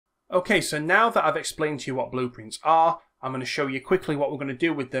Okay, so now that I've explained to you what blueprints are, I'm going to show you quickly what we're going to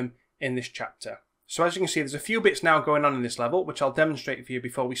do with them in this chapter. So as you can see, there's a few bits now going on in this level, which I'll demonstrate for you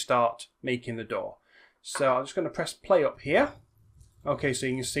before we start making the door. So I'm just going to press play up here. Okay, so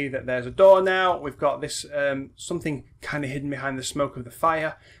you can see that there's a door now. We've got this something kind of hidden behind the smoke of the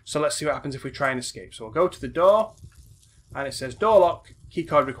fire. So let's see what happens if we try and escape. So we'll go to the door, and it says door lock,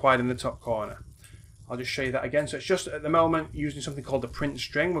 keycard required in the top corner. I'll just show you that again. So it's just at the moment using something called the print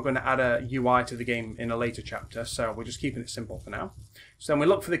string. We're going to add a UI to the game in a later chapter, so we're just keeping it simple for now. So then we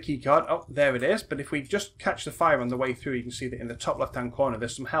look for the keycard. Oh, there it is. But if we just catch the fire on the way through, you can see that in the top left-hand corner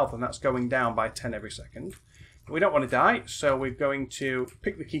there's some health, and that's going down by 10 every second. But we don't want to die, so we're going to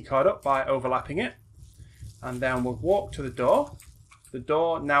pick the keycard up by overlapping it, and then we'll walk to the door. The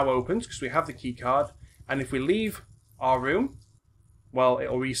door now opens because we have the keycard, and if we leave our room, well,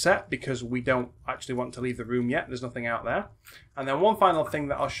 it'll reset because we don't actually want to leave the room yet. There's nothing out there. And then one final thing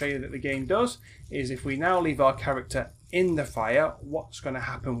that I'll show you that the game does is if we now leave our character in the fire, what's going to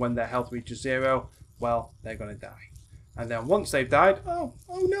happen when their health reaches 0? Well, they're going to die. And then once they've died, oh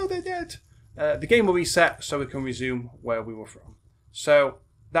no, they're dead. The game will reset so we can resume where we were from. So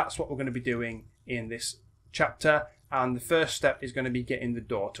that's what we're going to be doing in this chapter. And the first step is going to be getting the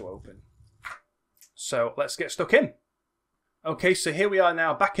door to open. So let's get stuck in. Okay, so here we are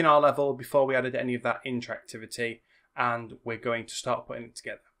now back in our level before we added any of that interactivity, and we're going to start putting it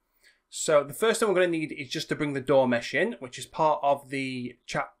together. So the first thing we're going to need is just to bring the door mesh in, which is part of the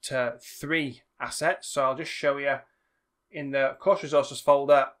chapter 3 asset. So I'll just show you in the course resources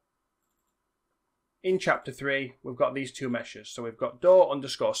folder. In chapter 3, we've got these two meshes. So we've got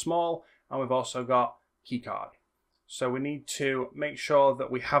door_small, and we've also got keycard. So we need to make sure that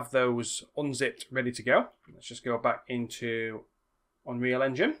we have those unzipped, ready to go. Let's just go back into Unreal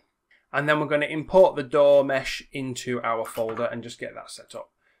Engine. And then we're going to import the door mesh into our folder and just get that set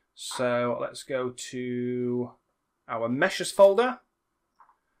up. So let's go to our meshes folder.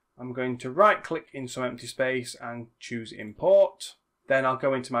 I'm going to right click in some empty space and choose import. Then I'll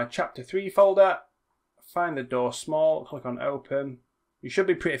go into my chapter 3 folder, find the door small, click on open. You should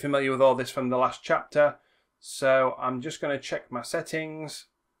be pretty familiar with all this from the last chapter. So I'm just going to check my settings.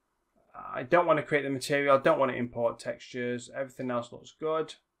 I don't want to create the material, I don't want to import textures, everything else looks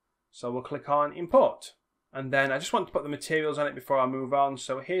good. So we'll click on import. And then I just want to put the materials on it before I move on.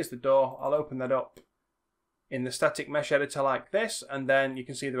 So here's the door, I'll open that up in the static mesh editor like this. And then you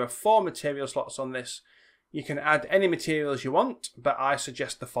can see there are 4 material slots on this. You can add any materials you want, but I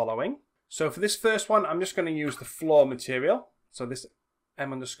suggest the following. So for this first one, I'm just going to use the floor material. So this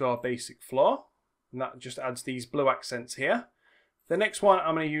M_basic floor. And that just adds these blue accents here. The next one,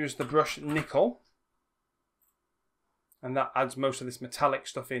 I'm going to use the brush nickel. And that adds most of this metallic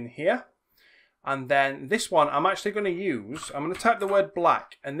stuff in here. And then this one, I'm actually going to use, I'm going to type the word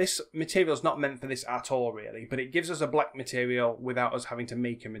black. And this material is not meant for this at all, really. But it gives us a black material without us having to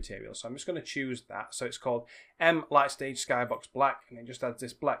make a material. So I'm just going to choose that. So it's called M Light Stage Skybox Black. And it just adds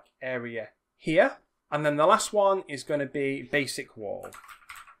this black area here. And then the last one is going to be basic wall.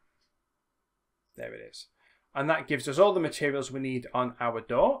 There it is. And that gives us all the materials we need on our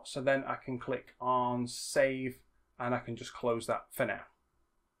door. So then I can click on save and I can just close that for now.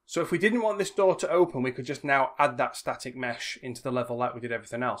 So if we didn't want this door to open, we could just now add that static mesh into the level like we did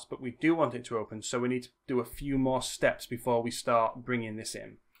everything else. But we do want it to open, so we need to do a few more steps before we start bringing this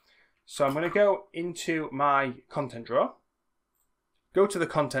in. So I'm going to go into my content drawer, go to the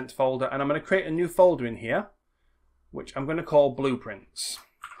content folder, and I'm going to create a new folder in here, which I'm going to call blueprints.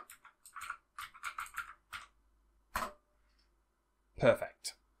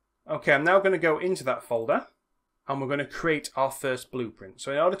 Perfect. Okay, I'm now going to go into that folder and we're going to create our first blueprint.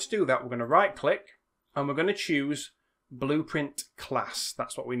 So in order to do that, we're going to right click and we're going to choose blueprint class.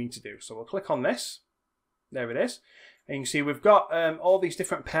 That's what we need to do. So we'll click on this. There it is. And you can see we've got all these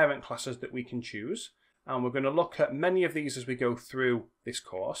different parent classes that we can choose. And we're going to look at many of these as we go through this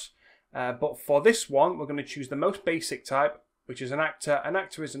course. But for this one, we're going to choose the most basic type, which is an actor. An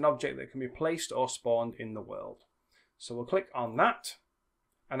actor is an object that can be placed or spawned in the world. So we'll click on that,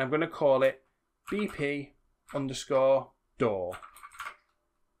 and I'm going to call it BP_door,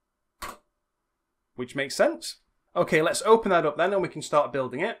 which makes sense. Okay, let's open that up then, and we can start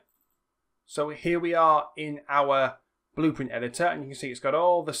building it. So here we are in our blueprint editor, and you can see it's got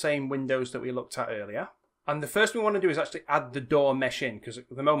all the same windows that we looked at earlier. And the first thing we want to do is actually add the door mesh in, because at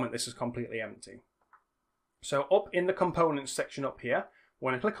the moment this is completely empty. So up in the components section up here,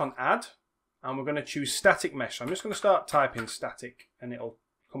 we're going to click on add. And we're going to choose static mesh. So I'm just going to start typing static and it'll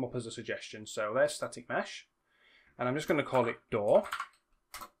come up as a suggestion. So there's static mesh. And I'm just going to call it door.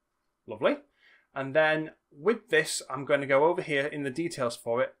 Lovely. And then with this, I'm going to go over here in the details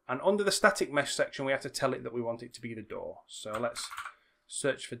for it. And under the static mesh section, we have to tell it that we want it to be the door. So let's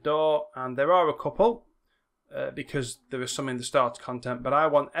search for door. And there are a couple because there is some in the starter content. But I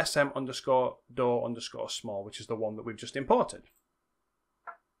want sm_door_small, which is the one that we've just imported.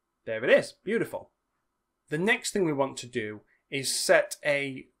 There it is. Beautiful. The next thing we want to do is set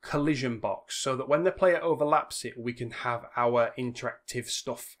a collision box so that when the player overlaps it, we can have our interactive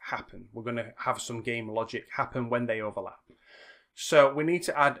stuff happen. We're going to have some game logic happen when they overlap. So we need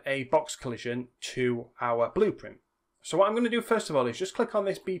to add a box collision to our blueprint. So what I'm going to do first of all is just click on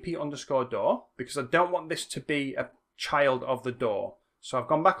this BP_door because I don't want this to be a child of the door. So I've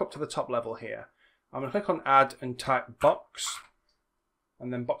gone back up to the top level here. I'm going to click on add and type box,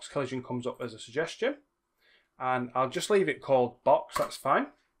 and then box collision comes up as a suggestion. And I'll just leave it called box, that's fine.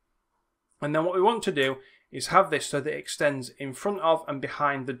 And then what we want to do is have this so that it extends in front of and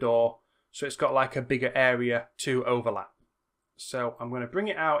behind the door, so it's got like a bigger area to overlap. So I'm going to bring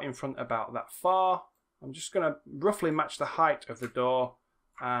it out in front about that far. I'm just going to roughly match the height of the door,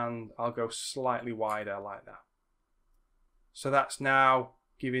 and I'll go slightly wider like that. So that's now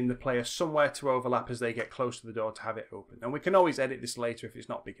giving the player somewhere to overlap as they get close to the door to have it open. And we can always edit this later if it's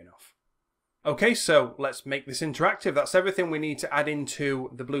not big enough. Okay, so let's make this interactive. That's everything we need to add into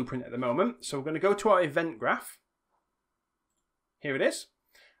the blueprint at the moment. So we're going to go to our event graph. Here it is.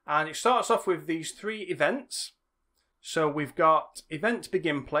 And it starts off with these 3 events. So we've got event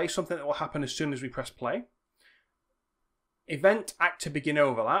begin play, something that will happen as soon as we press play. Event actor begin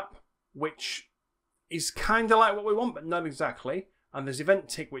overlap, which is kind of like what we want, but not exactly. And there's event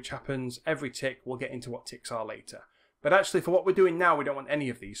tick, which happens every tick. We'll get into what ticks are later. But actually, for what we're doing now, we don't want any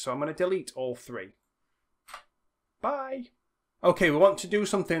of these, so I'm going to delete all 3. Bye. Okay, we want to do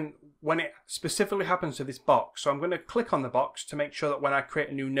something when it specifically happens to this box. So I'm going to click on the box to make sure that when I create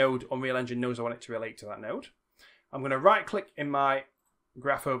a new node, Unreal Engine knows I want it to relate to that node. I'm going to right-click in my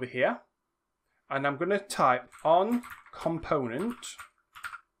graph over here, and I'm going to type on component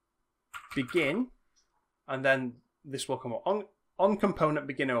begin, and then this will come up. On component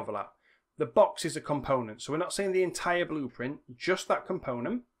begin overlap. The box is a component, so we're not saying the entire blueprint, just that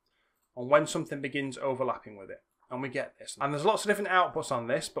component, and when something begins overlapping with it. And we get this. And there's lots of different outputs on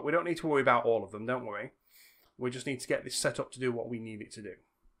this, but we don't need to worry about all of them, don't worry. We just need to get this set up to do what we need it to do.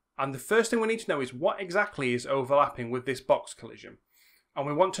 And the first thing we need to know is what exactly is overlapping with this box collision. And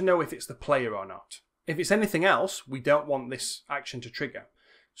we want to know if it's the player or not. If it's anything else, we don't want this action to trigger.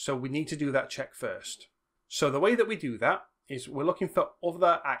 So we need to do that check first. So the way that we do that is we're looking for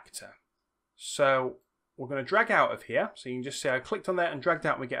other actor. So we're going to drag out of here. So you can just see I clicked on there and dragged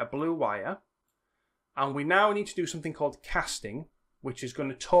out and we get a blue wire. And we now need to do something called casting, which is going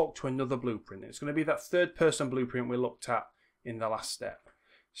to talk to another blueprint. It's going to be that third person blueprint we looked at in the last step.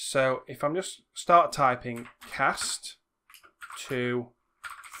 So if I'm just start typing cast to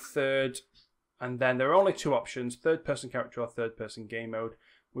third, and then there are only 2 options, third person character or third person game mode.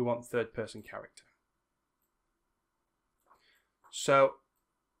 We want third person character. So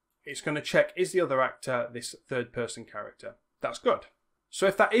it's going to check, is the other actor this third person character? That's good. So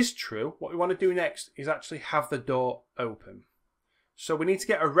if that is true, what we want to do next is actually have the door open. So we need to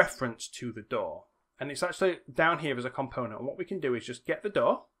get a reference to the door. And it's actually down here as a component. And what we can do is just get the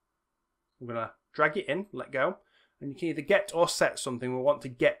door. We're going to drag it in, let go. And you can either get or set something we want to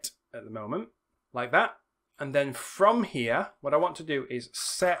get at the moment, like that. And then from here, what I want to do is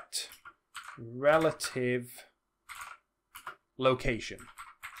set relative location.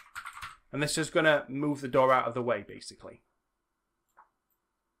 And this is going to move the door out of the way, basically.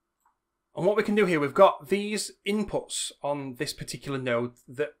 And what we can do here, we've got these inputs on this particular node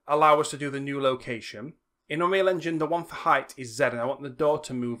that allow us to do the new location. In Unreal Engine, the one for height is Z, and I want the door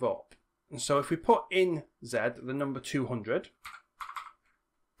to move up. And so if we put in Z, the number 200,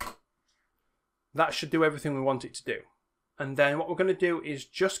 that should do everything we want it to do. And then what we're going to do is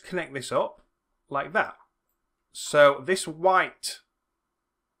just connect this up like that. So this white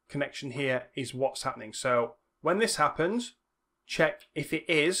connection here is what's happening. So when this happens, check if it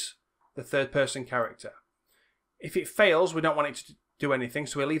is the third person character. If it fails, we don't want it to do anything,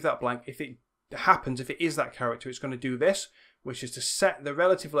 so we'll leave that blank. If it happens, if it is that character, it's going to do this, which is to set the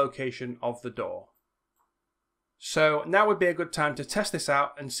relative location of the door. So now would be a good time to test this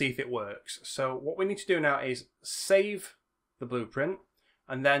out and see if it works. So what we need to do now is save the blueprint,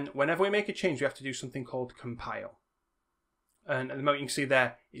 and then whenever we make a change, we have to do something called compile. And at the moment you can see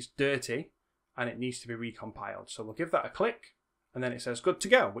there, it's dirty and it needs to be recompiled. So we'll give that a click, and then it says good to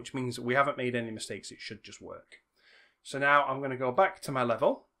go, which means we haven't made any mistakes. It should just work. So now I'm going to go back to my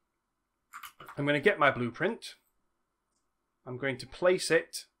level. I'm going to get my blueprint. I'm going to place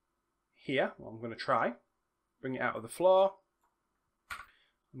it here. Well, I'm going to try. Bring it out of the floor.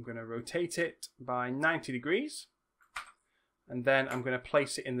 I'm going to rotate it by 90 degrees. And then I'm going to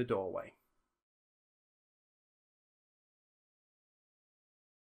place it in the doorway.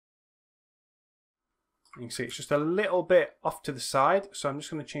 You can see it's just a little bit off to the side. So I'm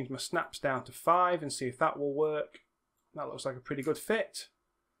just going to change my snaps down to 5 and see if that will work. That looks like a pretty good fit.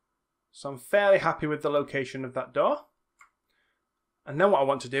 So I'm fairly happy with the location of that door. And then what I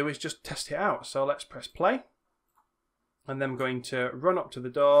want to do is just test it out. So let's press play. And then I'm going to run up to the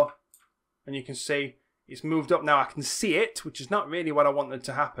door. And you can see it's moved up. Now I can see it, which is not really what I wanted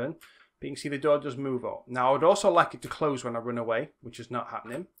to happen. But you can see the door does move up. Now I would also like it to close when I run away, which is not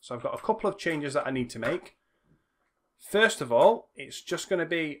happening. So I've got a couple of changes that I need to make. First of all, it's just going to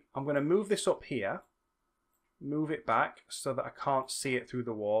be, I'm going to move this up here. Move it back so that I can't see it through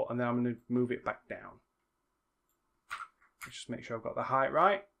the wall, and then I'm going to move it back down. Just make sure I've got the height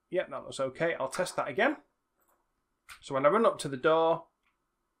right. Yep, that looks okay. I'll test that again. So when I run up to the door,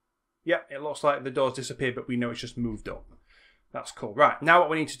 yep, it looks like the door's disappeared, but we know it's just moved up. That's cool. Right, now what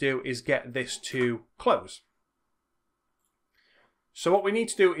we need to do is get this to close. So what we need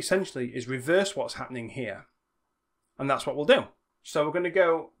to do essentially is reverse what's happening here. And that's what we'll do. So we're going to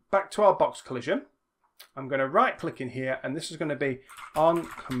go back to our box collision. I'm going to right click in here, and this is going to be on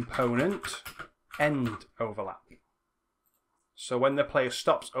component end overlap. So when the player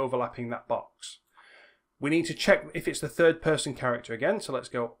stops overlapping that box, we need to check if it's the third person character again. So let's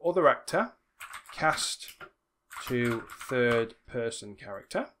go other actor, cast to third person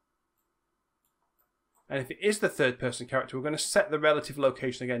character. And if it is the third person character, we're going to set the relative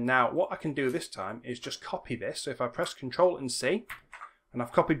location again. Now what I can do this time is just copy this. So if I press Control and C, and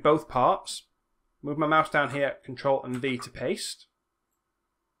I've copied both parts, move my mouse down here, Control and V to paste.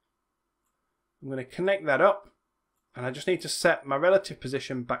 I'm going to connect that up, and I just need to set my relative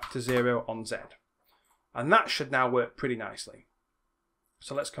position back to 0 on Z. And that should now work pretty nicely.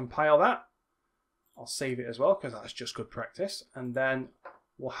 So let's compile that. I'll save it as well because that's just good practice. And then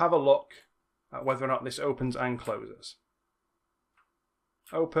we'll have a look at whether or not this opens and closes.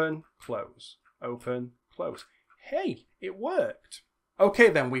 Open, close, open, close. Hey, it worked. Okay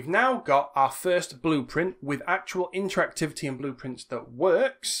then, we've now got our first blueprint with actual interactivity and blueprints that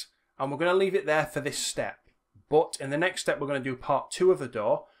works, and we're going to leave it there for this step. But in the next step, we're going to do part 2 of the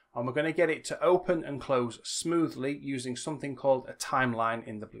door, and we're going to get it to open and close smoothly using something called a timeline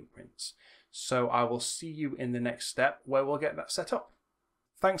in the blueprints. So I will see you in the next step where we'll get that set up.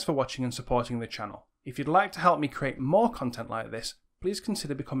 Thanks for watching and supporting the channel. If you'd like to help me create more content like this, please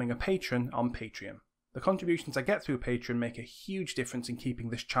consider becoming a patron on Patreon. The contributions I get through Patreon make a huge difference in keeping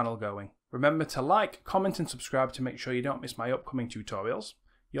this channel going. Remember to like, comment and subscribe to make sure you don't miss my upcoming tutorials.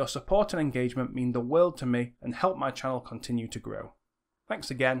 Your support and engagement mean the world to me and help my channel continue to grow. Thanks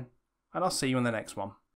again, and I'll see you in the next one.